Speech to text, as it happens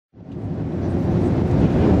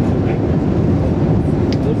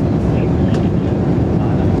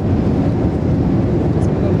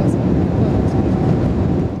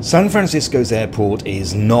San Francisco's airport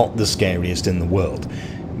is not the scariest in the world,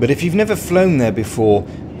 but if you've never flown there before,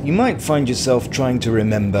 you might find yourself trying to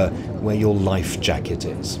remember where your life jacket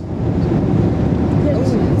is.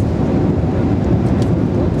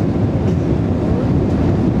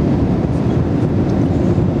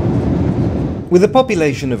 With a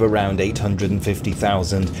population of around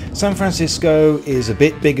 850,000, San Francisco is a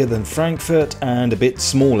bit bigger than Frankfurt and a bit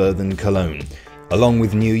smaller than Cologne. Along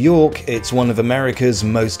with New York, it's one of America's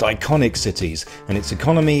most iconic cities, and its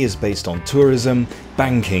economy is based on tourism,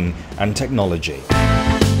 banking, and technology.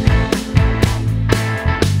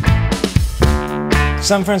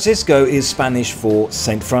 San Francisco is Spanish for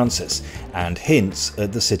St. Francis, and hints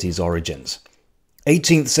at the city's origins.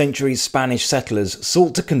 18th century Spanish settlers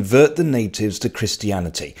sought to convert the natives to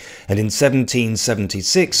Christianity, and in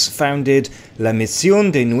 1776 founded La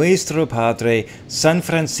Misión de Nuestro Padre San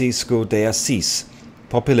Francisco de Asís,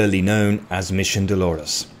 popularly known as Mission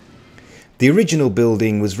Dolores. The original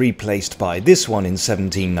building was replaced by this one in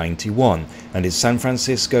 1791, and is San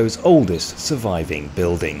Francisco's oldest surviving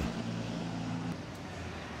building.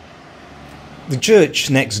 The church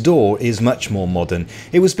next door is much more modern.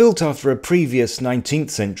 It was built after a previous 19th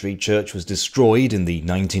century church was destroyed in the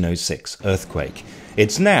 1906 earthquake.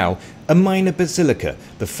 It's now a minor basilica,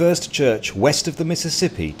 the first church west of the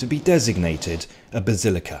Mississippi to be designated a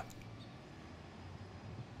basilica.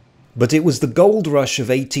 But it was the gold rush of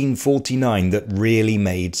 1849 that really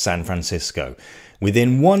made San Francisco.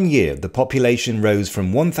 Within 1 year, the population rose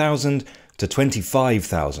from 1,000 to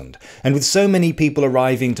 25,000, and with so many people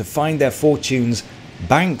arriving to find their fortunes,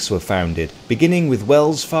 banks were founded, beginning with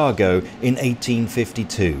Wells Fargo in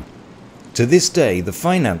 1852. To this day, the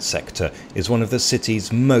finance sector is one of the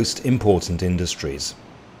city's most important industries.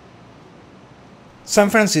 San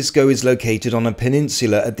Francisco is located on a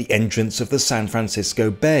peninsula at the entrance of the San Francisco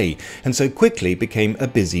Bay, and so quickly became a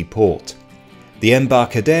busy port. The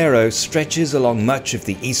Embarcadero stretches along much of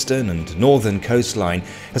the eastern and northern coastline,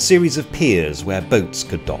 a series of piers where boats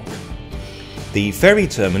could dock. The ferry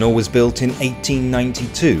terminal was built in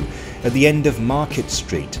 1892 at the end of Market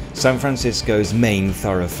Street, San Francisco's main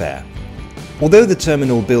thoroughfare. Although the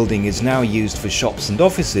terminal building is now used for shops and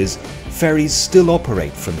offices, ferries still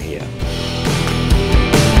operate from here.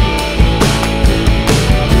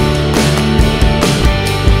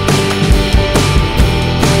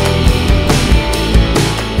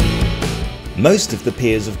 Most of the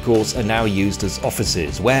piers, of course, are now used as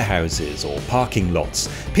offices, warehouses, or parking lots.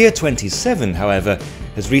 Pier 27, however,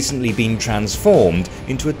 has recently been transformed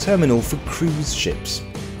into a terminal for cruise ships.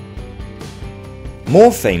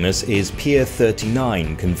 More famous is Pier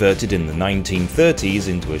 39, converted in the 1930s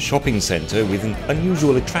into a shopping centre with an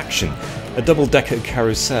unusual attraction, a double-decker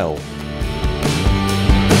carousel.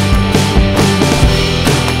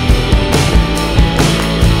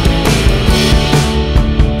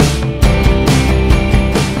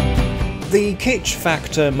 The kitsch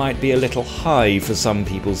factor might be a little high for some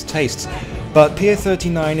people's tastes, but Pier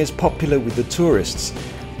 39 is popular with the tourists,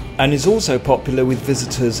 and is also popular with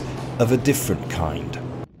visitors of a different kind.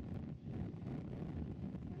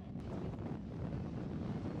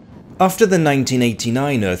 After the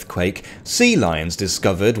 1989 earthquake, sea lions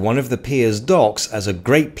discovered one of the pier's docks as a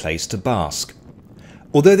great place to bask.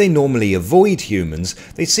 Although they normally avoid humans,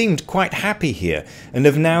 they seemed quite happy here and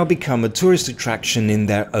have now become a tourist attraction in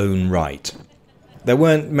their own right. There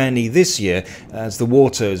weren't many this year, as the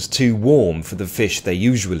water is too warm for the fish they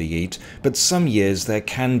usually eat, but some years there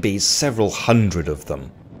can be several hundred of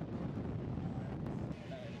them.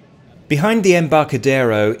 Behind the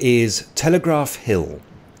Embarcadero is Telegraph Hill.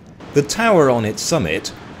 The tower on its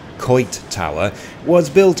summit, Coit Tower, was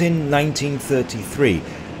built in 1933.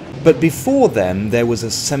 But before them there was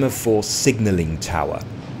a semaphore signalling tower.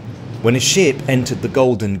 When a ship entered the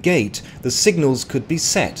Golden Gate, the signals could be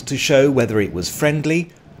set to show whether it was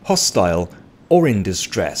friendly, hostile, or in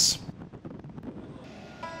distress.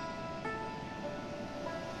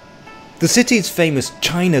 The city's famous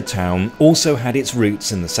Chinatown also had its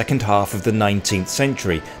roots in the second half of the 19th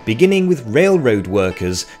century, beginning with railroad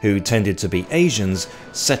workers, who tended to be Asians,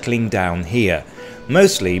 settling down here.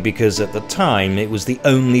 Mostly because at the time it was the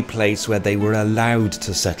only place where they were allowed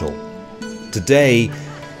to settle. Today,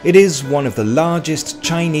 it is one of the largest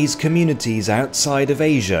Chinese communities outside of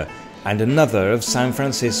Asia, and another of San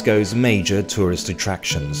Francisco's major tourist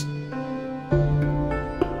attractions.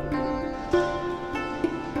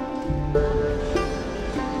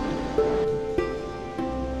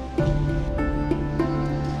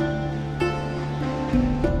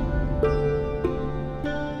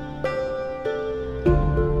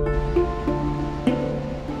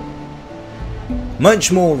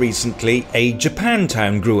 Much more recently, a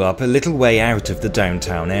Japantown grew up a little way out of the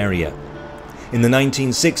downtown area. In the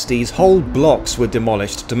 1960s, whole blocks were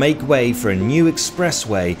demolished to make way for a new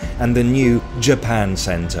expressway and the new Japan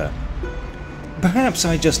Center. Perhaps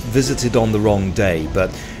I just visited on the wrong day,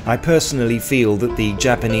 but I personally feel that the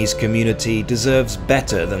Japanese community deserves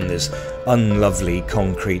better than this unlovely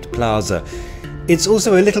concrete plaza. It's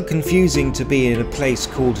also a little confusing to be in a place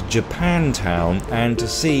called Japantown and to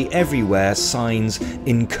see everywhere signs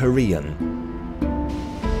in Korean.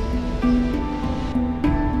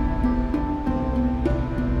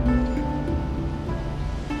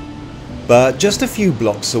 But just a few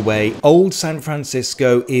blocks away, old San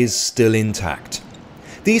Francisco is still intact.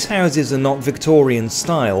 These houses are not Victorian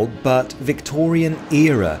style, but Victorian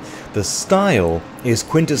era. The style is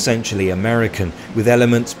quintessentially American, with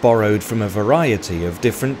elements borrowed from a variety of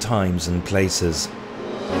different times and places.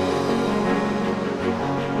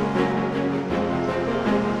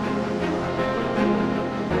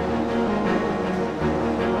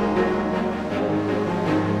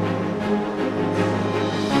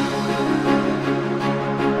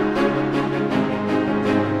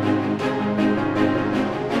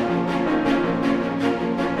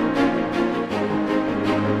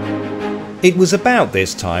 It was about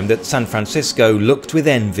this time that San Francisco looked with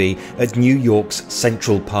envy at New York's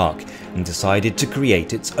Central Park and decided to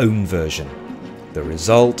create its own version. The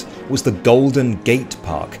result was the Golden Gate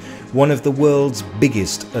Park, one of the world's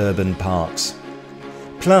biggest urban parks.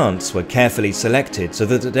 Plants were carefully selected so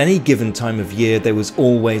that at any given time of year there was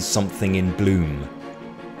always something in bloom.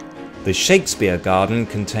 The Shakespeare Garden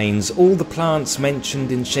contains all the plants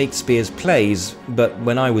mentioned in Shakespeare's plays, but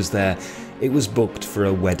when I was there, it was booked for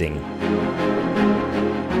a wedding.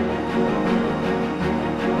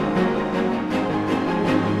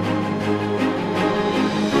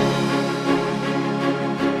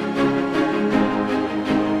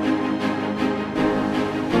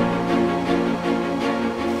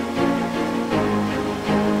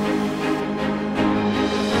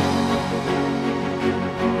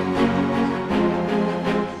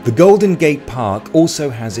 The Golden Gate Park also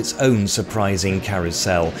has its own surprising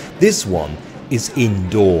carousel. This one is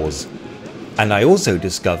indoors. And I also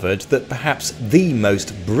discovered that perhaps the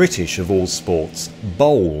most British of all sports,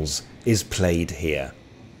 bowls, is played here.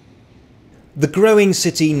 The growing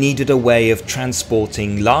city needed a way of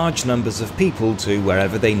transporting large numbers of people to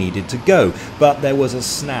wherever they needed to go, but there was a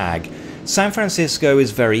snag. San Francisco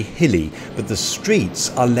is very hilly, but the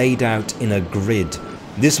streets are laid out in a grid.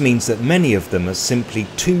 This means that many of them are simply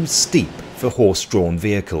too steep for horse-drawn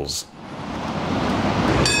vehicles.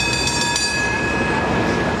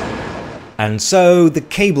 And so the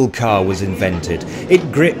cable car was invented.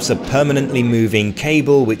 It grips a permanently moving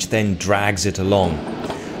cable which then drags it along.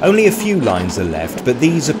 Only a few lines are left, but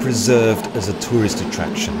these are preserved as a tourist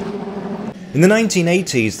attraction. In the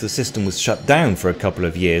 1980s, the system was shut down for a couple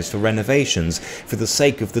of years for renovations. For the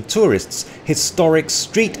sake of the tourists, historic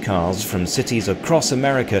streetcars from cities across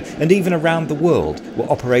America and even around the world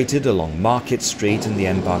were operated along Market Street and the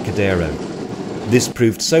Embarcadero. This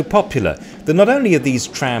proved so popular that not only are these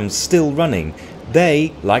trams still running,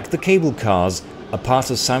 they, like the cable cars, are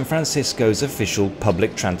part of San Francisco's official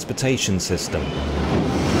public transportation system.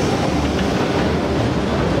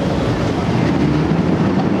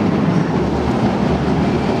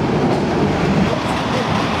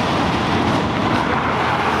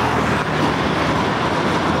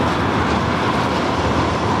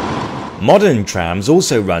 Modern trams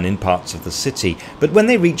also run in parts of the city, but when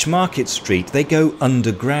they reach Market Street they go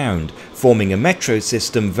underground, forming a metro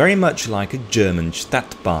system very much like a German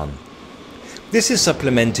Stadtbahn. This is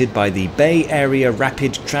supplemented by the Bay Area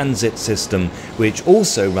Rapid Transit System, which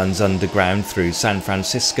also runs underground through San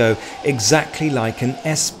Francisco exactly like an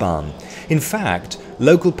S-Bahn. In fact,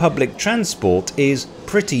 local public transport is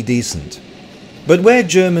pretty decent. But where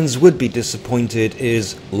Germans would be disappointed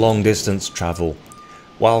is long-distance travel.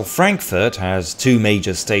 While Frankfurt has 2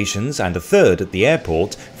 major stations and a third at the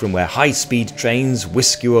airport, from where high-speed trains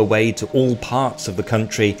whisk you away to all parts of the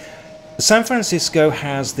country, San Francisco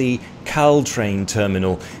has the Caltrain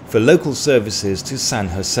terminal for local services to San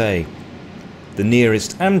Jose. The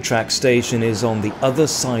nearest Amtrak station is on the other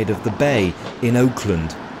side of the bay, in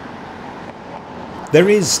Oakland. There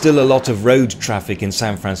is still a lot of road traffic in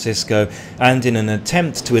San Francisco, and in an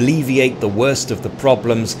attempt to alleviate the worst of the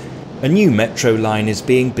problems, a new metro line is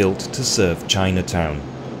being built to serve Chinatown.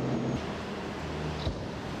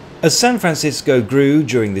 As San Francisco grew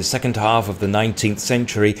during the second half of the 19th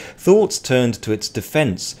century, thoughts turned to its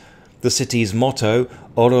defense. The city's motto,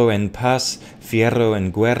 Oro en paz, fierro en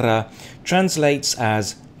guerra, translates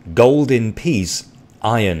as gold in peace,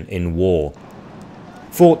 iron in war.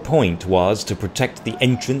 Fort Point was to protect the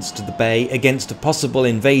entrance to the bay against a possible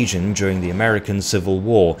invasion during the American Civil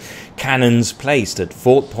War. Cannons placed at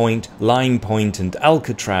Fort Point, Lime Point and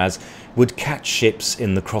Alcatraz would catch ships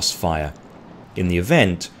in the crossfire. In the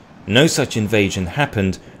event, no such invasion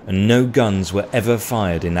happened and no guns were ever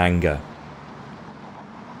fired in anger.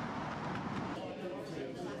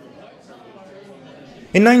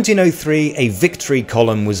 In 1903, a victory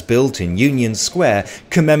column was built in Union Square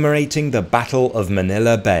commemorating the Battle of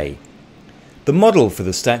Manila Bay. The model for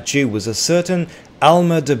the statue was a certain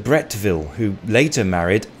Alma de Bretteville, who later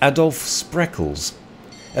married Adolf Spreckels.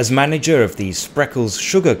 As manager of the Spreckels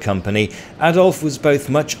Sugar Company, Adolf was both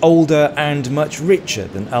much older and much richer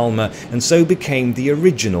than Alma, and so became the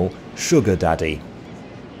original sugar daddy.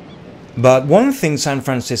 But one thing San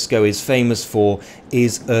Francisco is famous for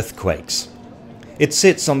is earthquakes. It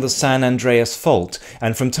sits on the San Andreas Fault,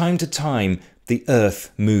 and from time to time the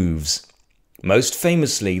earth moves. Most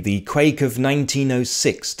famously, the quake of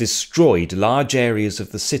 1906 destroyed large areas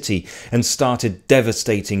of the city and started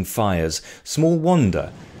devastating fires. Small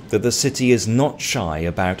wonder that the city is not shy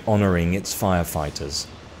about honouring its firefighters.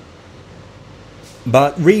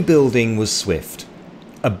 But rebuilding was swift.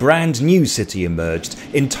 A brand new city emerged,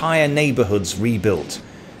 entire neighbourhoods rebuilt.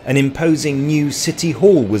 An imposing new city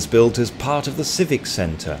hall was built as part of the civic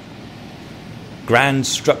centre. Grand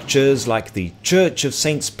structures like the Church of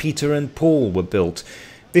Saints Peter and Paul were built.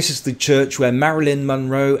 This is the church where Marilyn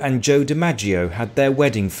Monroe and Joe DiMaggio had their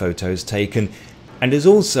wedding photos taken, and is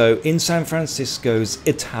also in San Francisco's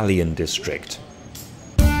Italian district.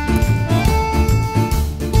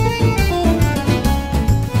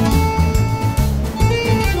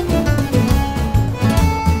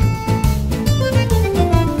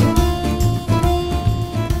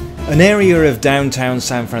 An area of downtown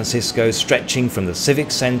San Francisco stretching from the Civic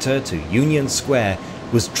Center to Union Square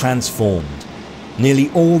was transformed. Nearly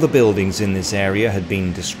all the buildings in this area had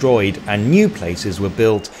been destroyed and new places were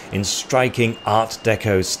built in striking Art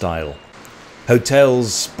Deco style.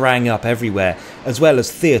 Hotels sprang up everywhere, as well as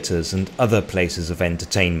theatres and other places of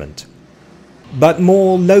entertainment. But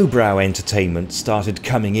more lowbrow entertainment started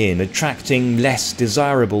coming in, attracting less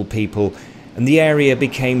desirable people, and the area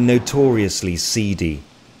became notoriously seedy.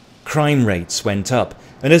 Crime rates went up,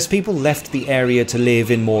 and as people left the area to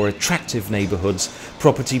live in more attractive neighbourhoods,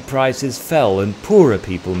 property prices fell and poorer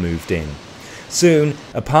people moved in. Soon,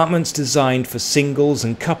 apartments designed for singles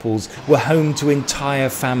and couples were home to entire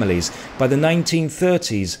families. By the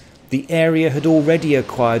 1930s, the area had already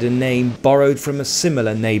acquired a name borrowed from a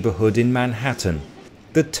similar neighbourhood in Manhattan,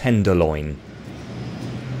 the Tenderloin.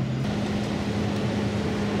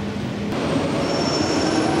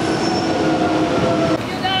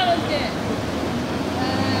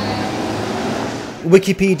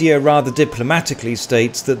 Wikipedia rather diplomatically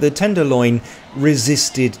states that the Tenderloin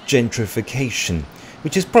resisted gentrification,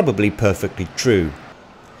 which is probably perfectly true.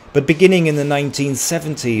 But beginning in the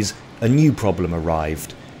 1970s, a new problem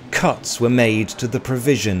arrived. Cuts were made to the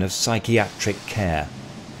provision of psychiatric care.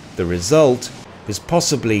 The result is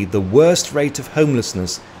possibly the worst rate of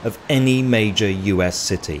homelessness of any major US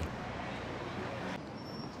city.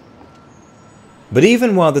 But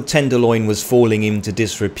even while the Tenderloin was falling into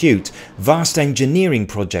disrepute, vast engineering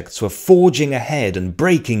projects were forging ahead and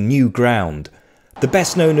breaking new ground. The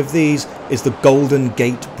best known of these is the Golden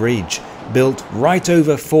Gate Bridge, built right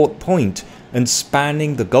over Fort Point and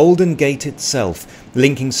spanning the Golden Gate itself,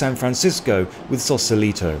 linking San Francisco with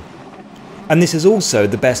Sausalito. And this is also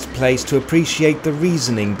the best place to appreciate the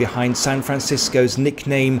reasoning behind San Francisco's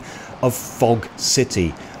nickname of Fog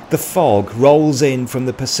City. The fog rolls in from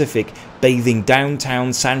the Pacific, bathing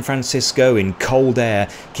downtown San Francisco in cold air,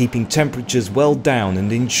 keeping temperatures well down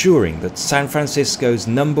and ensuring that San Francisco's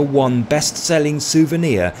 #1 best-selling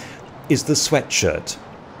souvenir is the sweatshirt.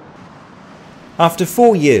 After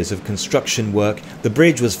 4 years of construction work, the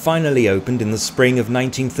bridge was finally opened in the spring of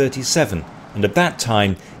 1937, and at that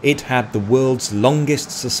time it had the world's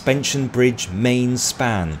longest suspension bridge main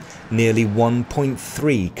span, nearly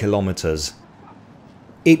 1.3 kilometers.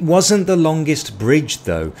 It wasn't the longest bridge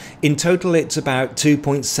though. In total it's about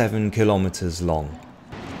 2.7 kilometers long.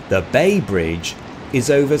 The Bay Bridge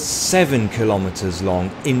is over 7 kilometers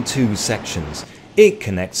long in 2 sections. It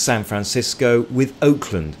connects San Francisco with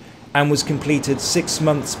Oakland and was completed 6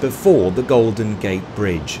 months before the Golden Gate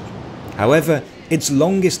Bridge. However, its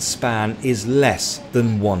longest span is less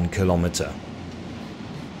than 1 kilometer.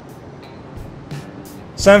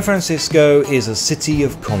 San Francisco is a city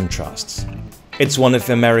of contrasts. It's one of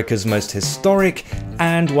America's most historic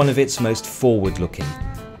and one of its most forward-looking.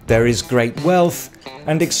 There is great wealth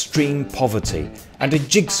and extreme poverty, and a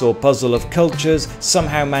jigsaw puzzle of cultures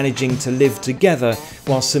somehow managing to live together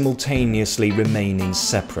while simultaneously remaining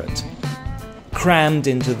separate. Crammed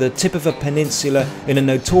into the tip of a peninsula in a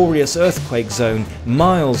notorious earthquake zone,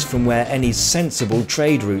 miles from where any sensible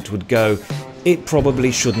trade route would go, it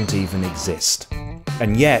probably shouldn't even exist.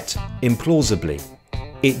 And yet, implausibly,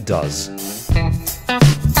 it does.